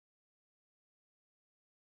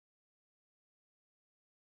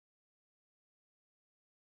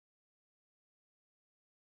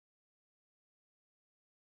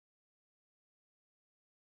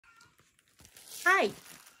Hi,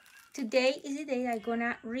 today is the day I'm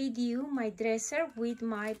gonna review my dresser with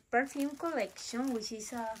my perfume collection, which is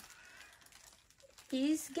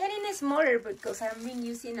getting smaller because I've been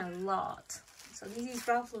using a lot. So this is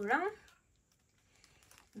Ralph Lauren.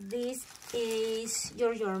 This is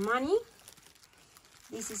Giorgio Armani.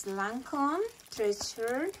 This is Lancome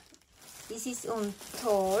Treasure. This is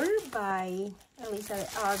Untold by Elizabeth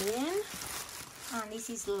Arden. And this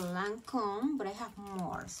is Lancome, but I have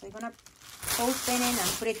more. So I'm gonna open it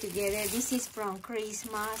and put it together. This is from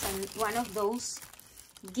Christmas and one of those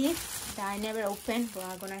gifts that I never opened, but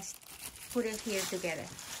I'm gonna put it here together.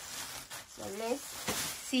 So let's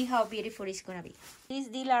see how beautiful it's gonna be. This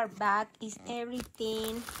dealer bag is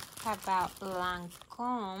everything about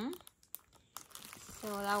Lancome. So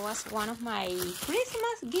that was one of my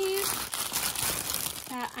Christmas gifts.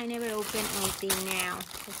 I never opened until now.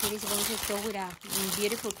 So it is going to go with a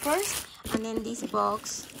beautiful purse. And then this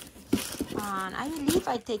box. And I believe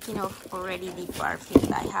I've taken off already the perfume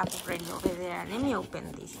that I have already over there. Let me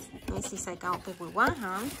open this. Let me see if I can open with one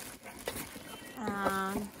hand.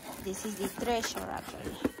 And this is the treasure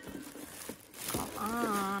actually. Come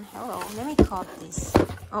on. Hello. Let me cut this.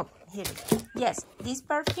 Oh, here it is. Yes, this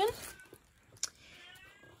perfume.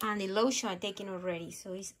 And the lotion I've taken already.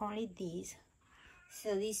 So it's only this.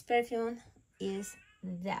 So this perfume is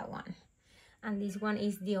that one. And this one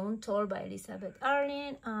is the Untold by Elizabeth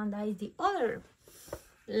Arden. And that is the other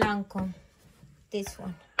Lancome. This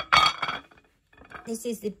one. This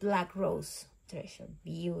is the Black Rose Treasure.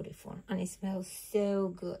 Beautiful. And it smells so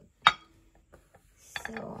good.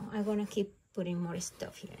 So I'm going to keep putting more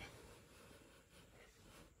stuff here.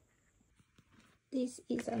 This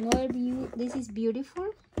is another view. This is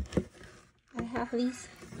beautiful. I have this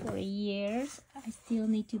for years. I still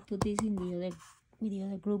need to put this in the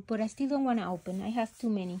other group, but I still don't want to open. I have too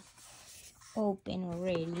many open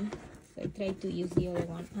already, so I try to use the other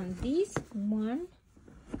one. And this one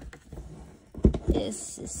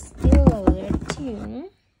is still over there too.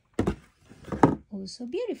 Also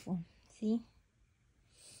beautiful. See,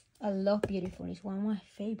 I love beautiful. It's one of my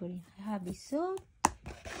favorites. I have this soap,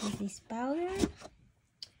 this powder,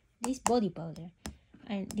 this body powder.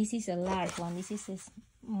 And this is a large one. This is a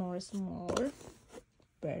more small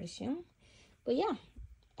version. But yeah,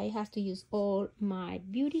 I have to use all my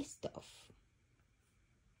beauty stuff.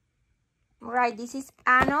 Right, this is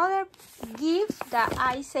another gift that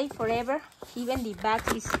I save forever. Even the bag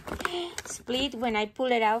is split when I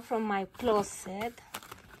pull it out from my closet.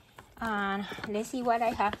 And let's see what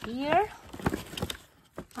I have here.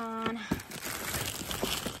 And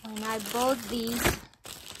when I bought this,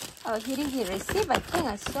 oh, here is the receipt. I think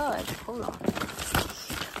I saw it. Hold on.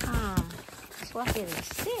 This was the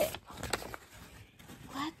receipt.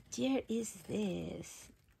 What year is this?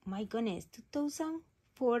 My goodness,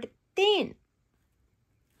 2014.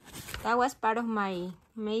 That was part of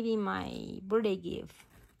maybe my birthday gift.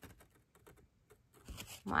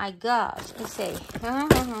 My gosh, I say.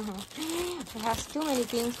 It has too many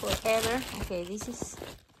things forever. Okay, this is,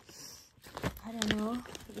 I don't know.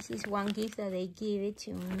 This is one gift that they give it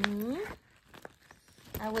to me.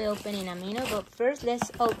 I will open in a minute, but first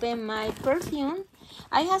let's open my perfume.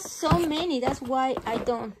 I have so many, that's why I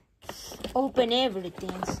don't open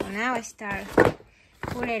everything. So now I start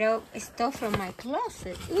pulling out stuff from my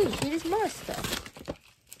closet. Ooh, here is more stuff.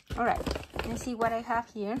 Alright, let's see what I have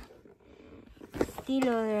here. Still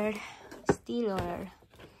other.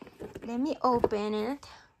 Let me open it.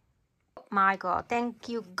 My God, thank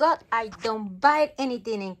you God I don't buy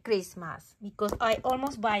anything in Christmas, because I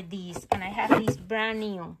almost buy this. And I have this brand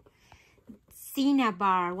new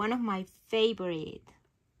Cinnabar, one of my favorite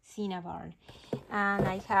Cinnabar. And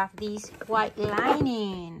I have this white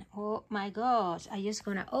lining. Oh my gosh, I just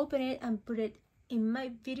gonna open it and put it in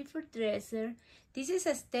my beautiful dresser. This is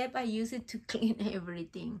a step I use it to clean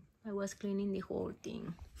everything. I was cleaning the whole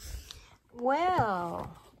thing.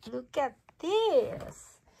 Well, look at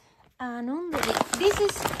this. And this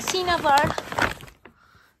is Cinnabar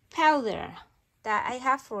powder that I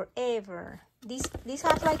have forever. This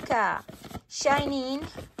has like a shining.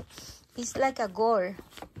 It's like a gold.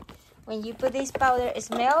 When you put this powder, it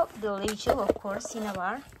smells delicious, of course,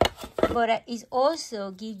 Cinnabar. But it also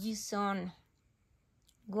gives you some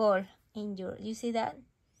gold in your. You see that?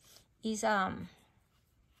 It's let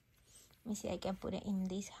me see. I can put it in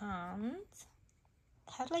these hands.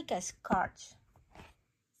 It has like a scratch.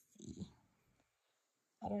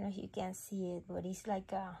 I don't know if you can see it, but it's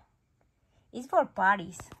like it's for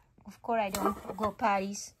parties. Of course, I don't go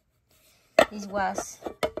parties. This was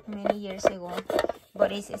many years ago,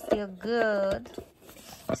 but it's still good.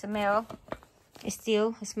 It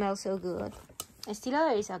smells so good. Estee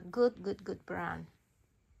Lauder is a good brand.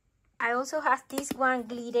 I also have this one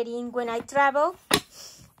glittering. When I travel,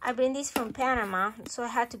 I bring this from Panama, so I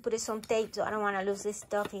had to put some tape, so I don't want to lose this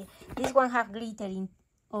stuff here. This one have glittering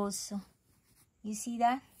also. You see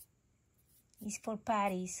that? It's for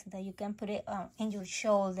parties that you can put it in your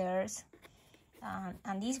shoulders.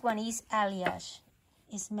 And this one is Alliage.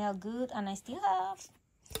 It smells good, and I still have.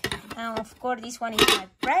 And of course, this one is my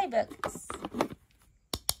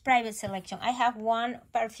private selection. I have one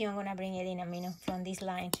perfume. I'm gonna bring it in a minute from this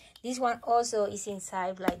line. This one also is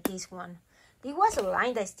inside like this one. This was a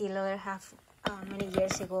line that Estee Lauder have many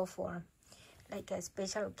years ago for like a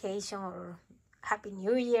special occasion or Happy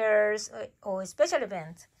New Year's or special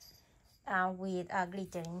event with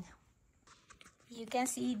glittering. You can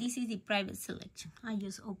see this is the private selection. I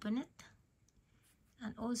just open it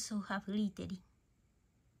and also have glittering.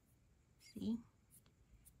 See?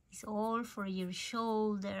 It's all for your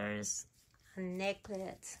shoulders and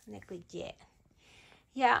necklace, yeah.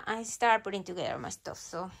 Yeah, I start putting together my stuff,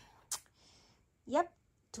 so yep,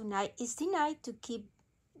 tonight is the night to keep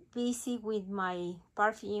busy with my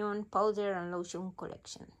perfume, powder, and lotion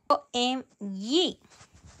collection. OMG!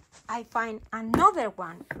 I find another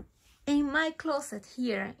one in my closet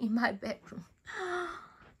here in my bedroom.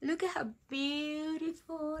 Look at how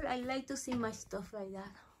beautiful. I like to see my stuff like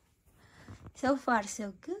that. So far,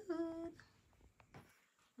 so good.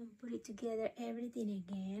 And put it together, everything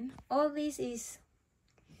again. All this is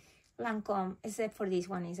Lancome, except for this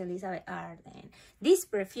one is Elizabeth Arden. This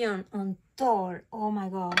perfume on tour, oh my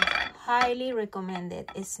god, highly recommended.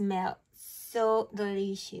 It smells so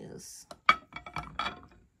delicious,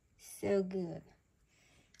 so good.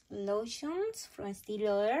 Lotions from Estee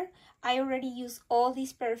Lauder. I already use all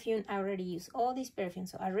this perfume.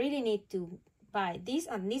 So I really need to buy this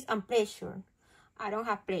and pressure. I don't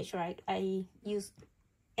have pressure. I use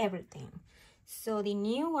everything. So the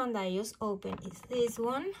new one that I just opened is this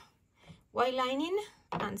one, White Lining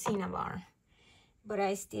and Cinnabar. But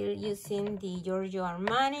I still using the Giorgio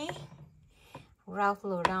Armani, Ralph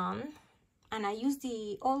Lauren, and I use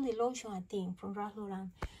all the lotion I think from Ralph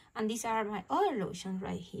Lauren. And these are my other lotions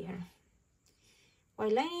right here.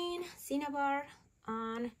 White Lining, Cinnabar,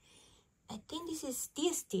 and I think this is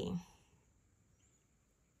TST.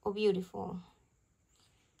 Oh, beautiful.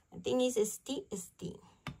 I think it's TST,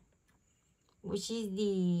 which is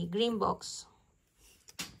the green box.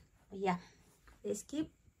 But yeah, let's keep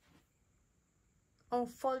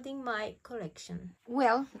unfolding my collection.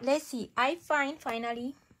 Well, let's see. I find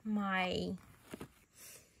finally my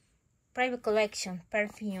private collection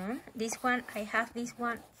perfume. This one, I have this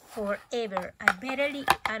one forever.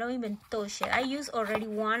 I don't even touch it. I use already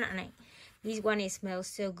one, and this one, it smells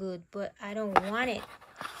so good, but I don't want it.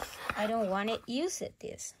 Use it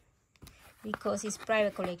this because it's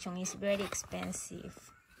private collection. It's very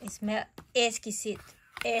expensive. It smells exquisite.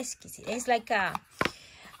 It's like a,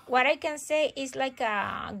 what I can say is like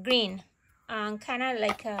a green, kind of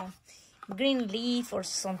like a green leaf or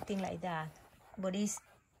something like that, but it's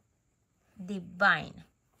divine.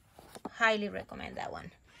 Highly recommend that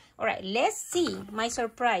one. All right, let's see. My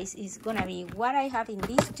surprise is gonna be what I have in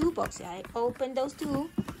these two boxes. I opened those two.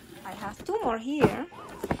 I have two more here.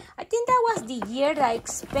 I think that was the year that I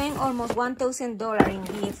spent almost $1,000 in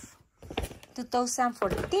gift.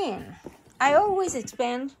 2014. I always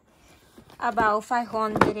spend about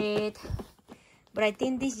 500, but I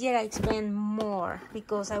think this year I spend more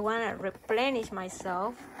because I want to replenish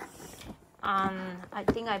myself. I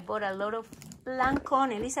think I bought a lot of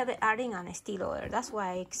Lancome, Elizabeth Arden, and Estee Lauder. That's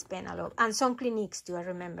why I spent a lot. And some Cliniques too. I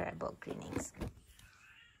remember I bought Cliniques.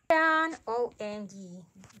 And OMG.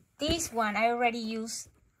 This one I already used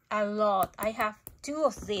a lot. I have two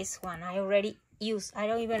of this one I already used. I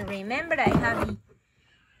don't even remember I have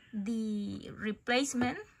the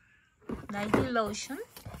replacement. That's the lotion.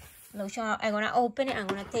 I'm gonna open it. I'm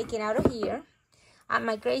gonna take it out of here. And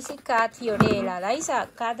my crazy cat Fiorella. That is a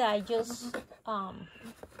cat that I just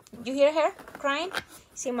you hear her crying?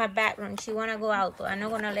 It's in my background. She wanna go out, but I'm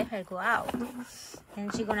not gonna let her go out.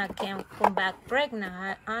 And she's gonna come back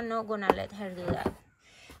pregnant. I'm not gonna let her do that.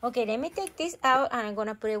 Okay, let me take this out and I'm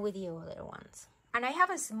gonna put it with the other ones. And I have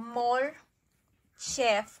a small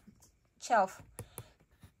shelf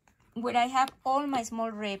where I have all my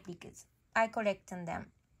small replicas. I collected them.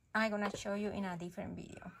 I'm gonna show you in a different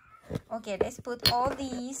video. Okay, let's put all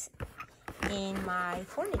these in my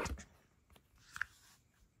furniture.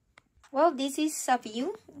 Well, this is a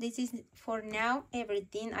view. This is for now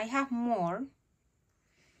everything. I have more.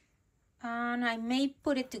 And I may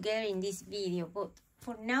put it together in this video, but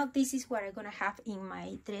for now, this is what I'm gonna have in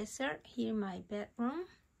my dresser here in my bedroom.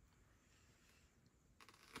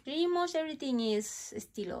 Pretty much everything is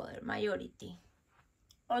still other, majority.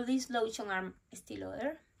 All these lotion are still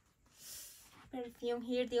other. Perfume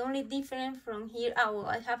here, the only difference from here, oh,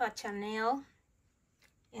 I have a Chanel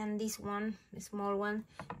and this one, the small one.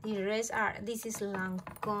 The rest are, this is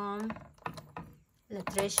Lancome, La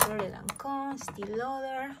Treasure de Lancome, still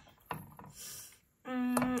other.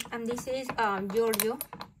 And this is Giorgio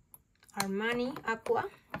Armani Aqua,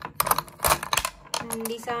 and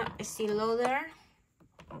these are still other.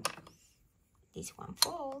 This one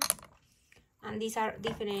falls, and these are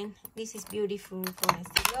different. This is beautiful from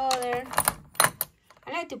still other.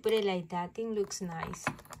 I like to put it like that, it looks nice.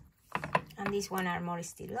 And these one are more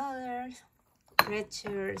still others,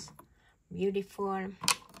 treasures, beautiful.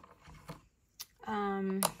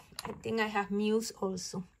 I think I have Muse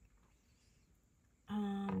also.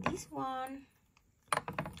 This one,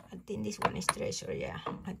 I think this one is treasure. Yeah,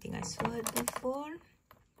 I think I saw it before.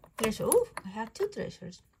 Treasure. Oh, I have two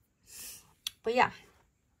treasures. But yeah,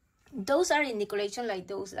 those are in the collection, like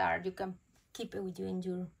those are, you can keep it with you in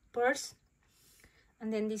your purse.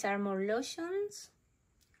 And then these are more lotions.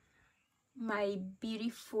 My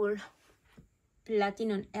beautiful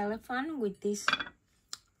platinum elephant with this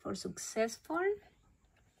for successful.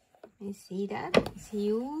 You see that? It's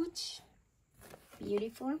huge.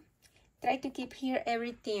 Beautiful. Try to keep here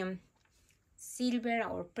everything silver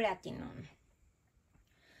or platinum.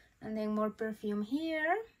 And then more perfume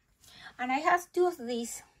here. And I have two of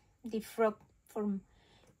these. The frog from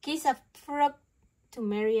Kiss a Frog to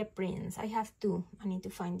Marry a Prince. I have two. I need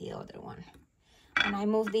to find the other one. And I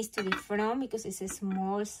move this to the front because it's a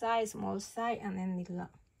small size, and then a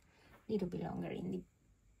little bit longer in the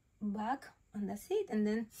back. And that's it. And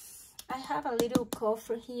then I have a little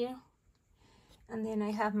coffer here. And then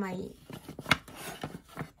I have my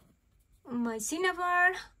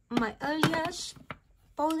Cinnabar, my Elias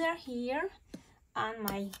powder here, and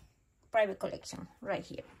my private collection right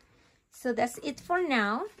here. So that's it for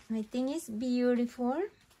now. I think it's beautiful,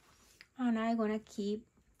 and I'm gonna keep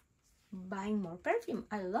buying more perfume.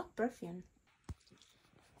 I love perfume.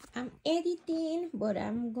 I'm editing, but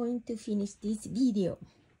I'm going to finish this video.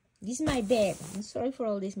 This is my bed. I'm sorry for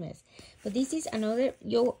all this mess, but this is another.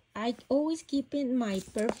 I always keep in my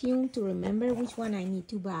perfume to remember which one I need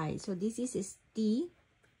to buy. So this is ST.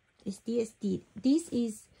 This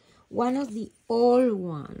is one of the old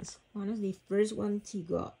ones, one of the first ones you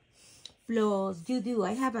got. Plus Judo.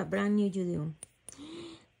 I have a brand new Judo.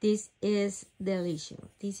 This is delicious.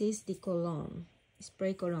 This is the cologne,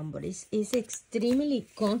 spray cologne, but it's extremely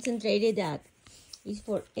concentrated. That is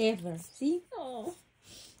forever. See? Oh,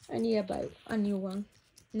 I need to buy a new one.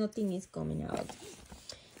 Nothing is coming out.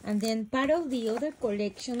 And then part of the other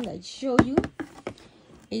collection that I show you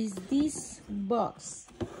is this box.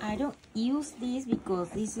 I don't use this because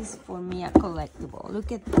this is for me a collectible.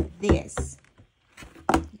 Look at this.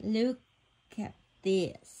 Look at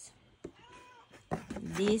this.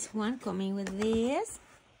 This one coming with this.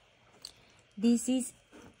 This is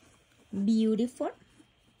beautiful.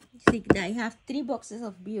 See, I have 3 boxes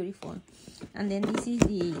of beautiful. And then this is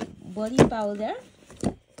the body powder.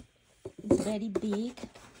 It's very big.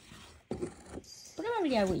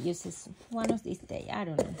 Probably I will use this one of these days. I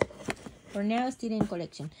don't know. For now, still in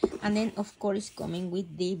collection. And then, of course, coming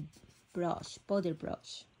with the brush, powder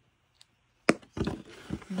brush.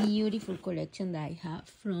 Beautiful collection that I have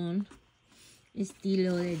from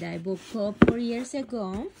Estilo that I bought a couple years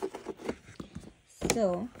ago.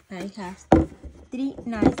 So I have 3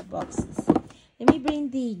 nice boxes. Let me bring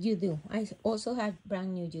the Judo. I also have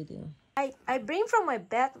brand new Judo. I bring from my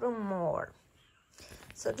bedroom more.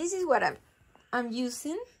 So this is what I'm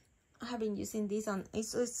using. I have been using this on.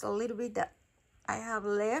 It's a little bit that I have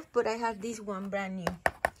left, but I have this one brand new.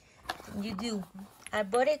 Judo. I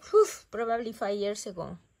bought it probably 5 years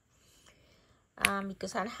ago.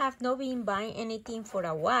 Because I have not been buying anything for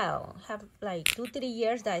a while. I have like 2-3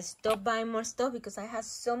 years that I stopped buying more stuff because I have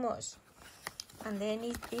so much. And then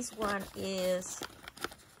this one is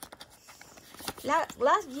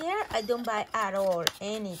last year I don't buy at all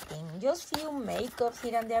anything, just few makeups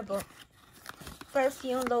here and there, but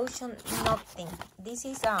perfume, lotion, nothing. This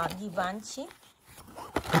is Givenchy.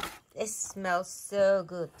 It smells so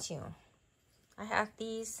good too. I have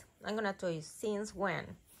this. I'm gonna tell you since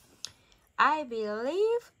when. I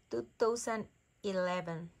believe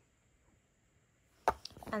 2011.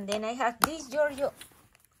 And then I have this Giorgio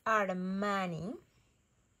Armani.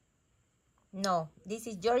 No, this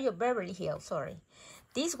is Giorgio Beverly Hills, sorry.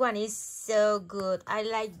 This one is so good. I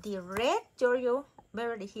like the red Giorgio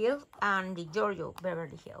Beverly Hills and the Giorgio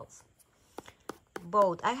Beverly Hills.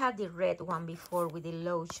 Both. I had the red one before with the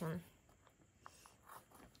lotion.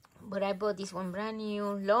 But I bought this one brand new,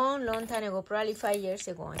 long time ago, probably 5 years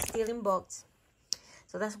ago, and still in box.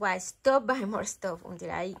 So that's why I stopped buying more stuff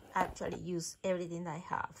until I actually use everything that I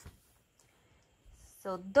have.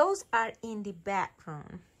 So those are in the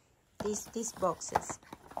bathroom, these boxes.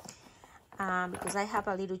 Because I have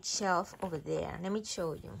a little shelf over there. Let me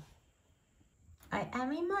show you. I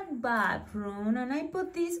am in my bathroom and I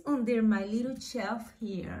put this under my little shelf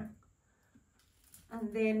here.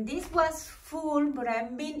 And then this was full, but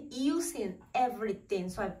I've been using everything.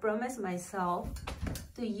 So I promised myself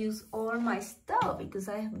to use all my stuff because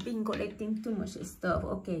I have been collecting too much stuff.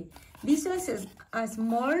 Okay, this was a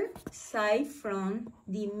small size from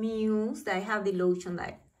the Muse that I have the lotion that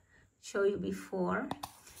I showed you before.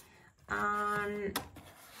 And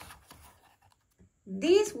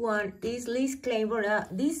this one is Liz Claiborne.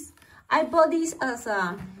 I bought this as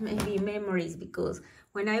maybe memories because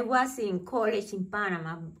when I was in college in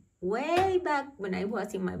Panama, way back when I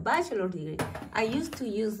was in my bachelor's degree, I used to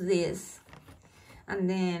use this. And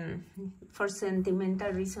then for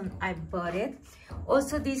sentimental reason, I bought it.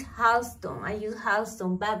 Also this Houston, I used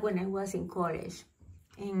Houston back when I was in college,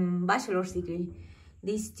 in bachelor's degree.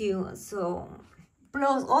 These two, so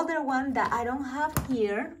plus other one that I don't have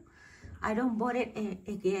here. I don't bought it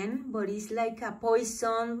again, but it's like a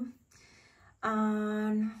Poison.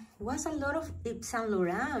 And was a lot of Yves Saint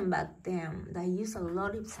Laurent back then. I used a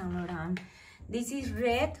lot of Yves Saint Laurent. This is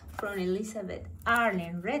red from Elizabeth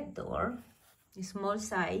Arden, Red Door, small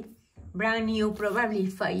size, brand new, probably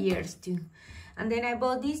 5 years too. And then I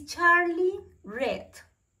bought this Charlie Red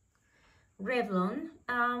Revlon,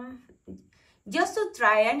 just to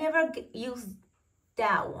try. I never used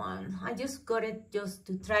that one. I just got it just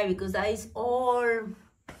to try because that is all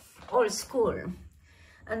old school.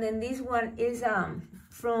 And then this one is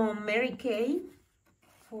from Mary Kay,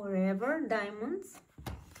 Forever Diamonds.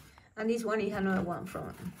 And this one is another one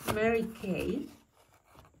from Mary Kay,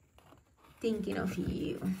 Thinking of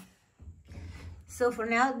You. So for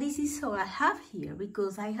now, this is all I have here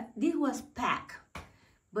because this was packed,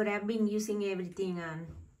 but I've been using everything and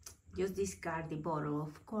just discard the bottle,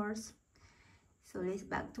 of course. So let's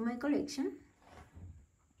back to my collection.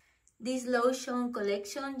 This lotion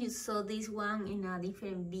collection, you saw this one in a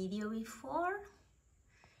different video before.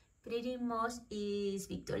 Pretty much is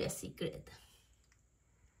Victoria's Secret.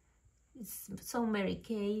 It's so Mary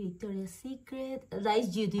Kay, Victoria's Secret,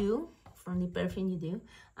 Lies You Do, from the Perfume You Do,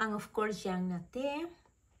 and of course Jean Naté.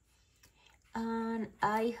 And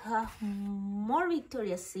I have more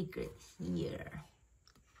Victoria's Secret here.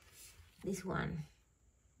 This one,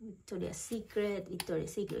 Victoria's Secret,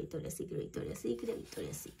 Victoria's Secret, Victoria's Secret, Victoria's Secret,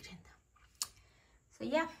 Victoria's Secret. So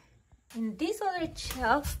yeah, in this other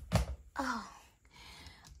shelf, oh,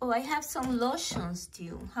 I have some lotions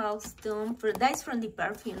too. Houston, that's from the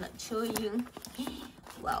perfume I'll show you.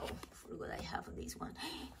 Wow, forgot I have this one.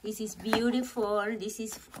 This is beautiful. This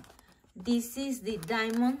is the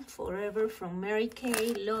Diamond Forever from Mary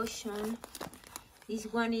Kay lotion. This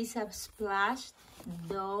one is a Splash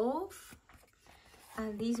Dove,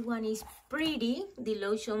 and this one is Pretty, the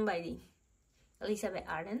lotion by the Elizabeth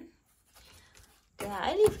Arden. Yeah,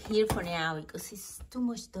 I leave here for now because it's too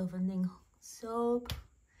much stuff. And then soap,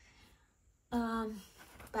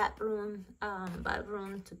 bathroom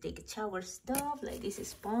to take a shower stuff like this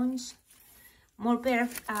sponge, more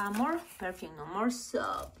perfume, no more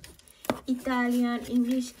soap, Italian,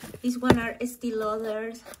 English. This one are Estee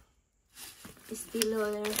Lauder. It's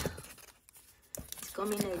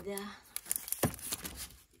coming like that.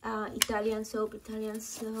 Italian soap.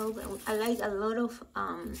 I like a lot of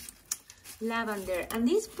lavender, and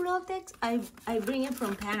these products I bring it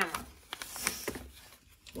from Panama,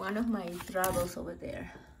 one of my travels over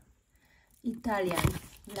there. Italian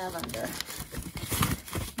lavender,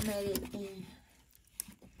 made in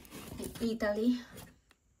Italy.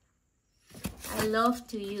 I love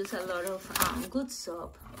to use a lot of good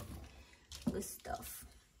soap, good stuff,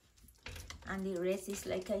 and the rest is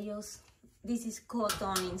like I use. This is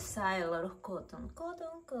cotton inside, a lot of cotton,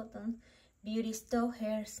 beauty stuff,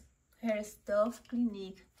 hair stuff,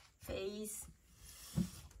 Clinique, face,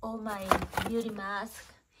 all my beauty mask.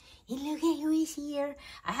 And look at who is here.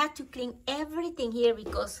 I had to clean everything here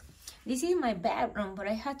because this is my bathroom, but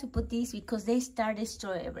I had to put this because they start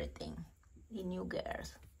destroy everything, the new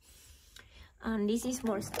girls. And this is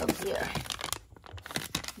more stuff here,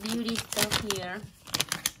 beauty stuff here,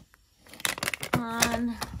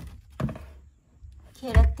 and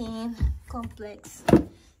keratin complex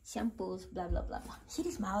shampoos, blah blah blah blah. Here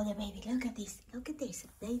is my other baby. Look at this,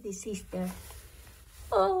 baby sister.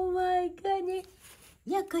 Oh my goodness,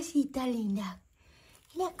 la cosita linda,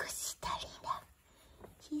 la cosita linda.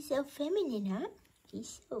 She's so feminine, huh?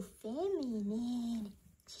 She's so feminine.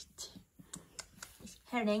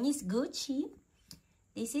 Her name is Gucci.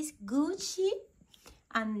 This is Gucci.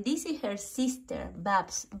 And this is her sister,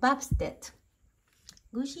 Babstead.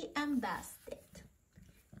 Gucci and Babstead.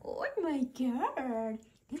 Oh my God.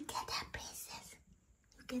 Look at that princess.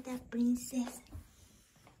 Look at that princess.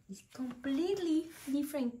 It's completely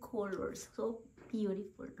different colors. So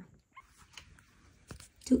beautiful.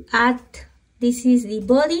 To add, this is the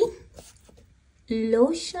body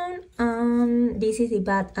lotion, and this is the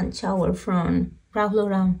bath and shower from Ralph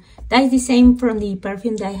Lauren. That is the same from the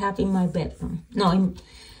perfume that I have in my bedroom. No,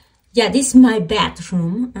 yeah, this is my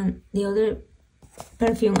bathroom, and the other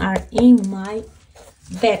perfume are in my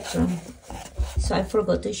bedroom. So I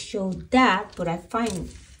forgot to show that, but I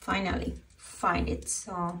finally find it.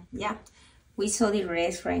 So yeah, we saw the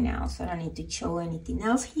rest right now, so I don't need to show anything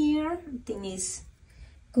else here. I think it's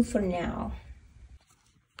good for now.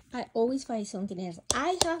 I always find something else.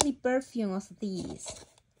 I have the perfume of these.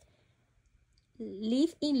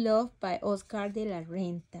 Live in Love by Oscar de la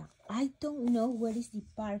Renta. I don't know what is the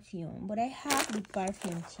perfume, but I have the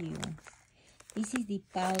perfume too. This is the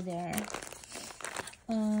powder.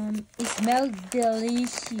 It smells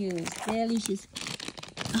delicious. Delicious.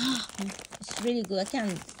 Ah, it's really good.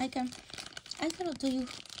 I cannot tell you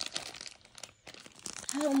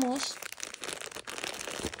how much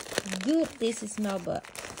good this smells, but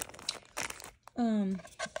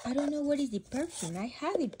I don't know what is the perfume. I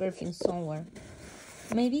have the perfume somewhere.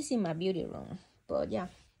 Maybe it's in my beauty room, but yeah.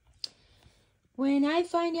 When I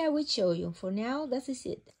find it, I will show you. For now, that is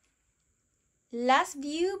it. Last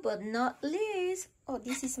view, but not least. Oh,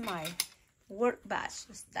 this is my work badge.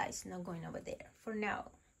 That is not going over there. For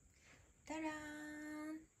now. Ta-da!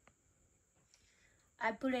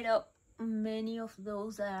 I put it up many of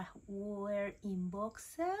those that were in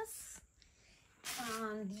boxes.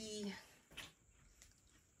 And the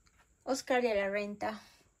Oscar de la Renta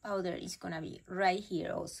powder is gonna be right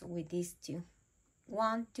here also with these two.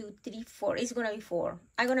 1, 2, 3, 4. It's gonna be 4.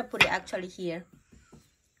 I'm gonna put it actually here.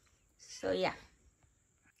 So yeah.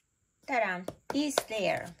 Ta-da! It's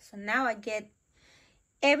there. So now I get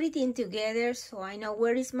everything together, so I know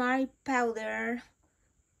where is my powder,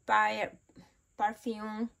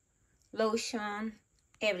 perfume, lotion,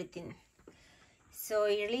 everything. So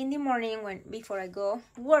early in the morning, before I go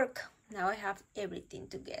work, now I have everything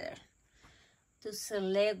together to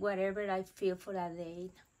select whatever I feel for that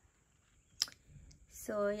day.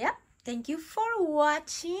 So yeah, thank you for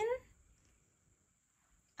watching.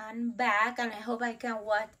 I'm back, and I hope I can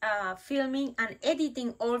watch filming and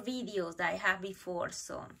editing all videos that I have before.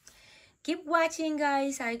 So keep watching,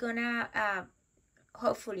 guys. I'm gonna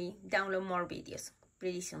hopefully download more videos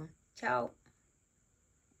pretty soon. Ciao.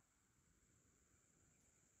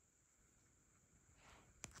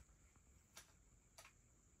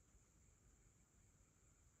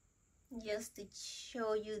 Just to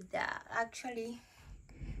show you that actually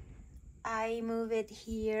I move it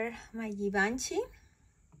here, my Givenchy.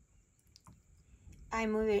 I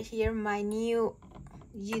move it here, my new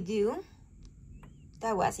You Do.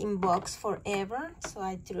 That was in box forever, so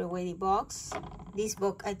I threw away the box. This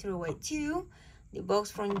box I threw away too. The box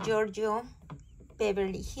from Giorgio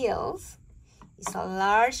Beverly Hills. It's a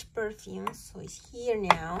large perfume, so it's here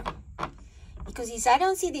now. Because if I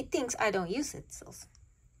don't see the things, I don't use it. So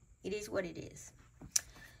it is what it is.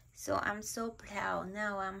 So I'm so proud.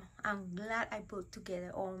 Now I'm glad I put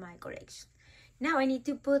together all my collection. Now I need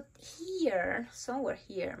to put here, somewhere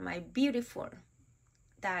here, my beautiful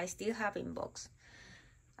that I still have in box.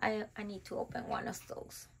 I need to open one of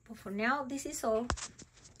those. But for now, this is all.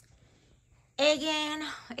 Again,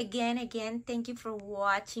 thank you for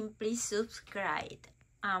watching. Please subscribe.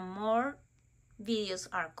 And more videos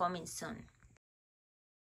are coming soon.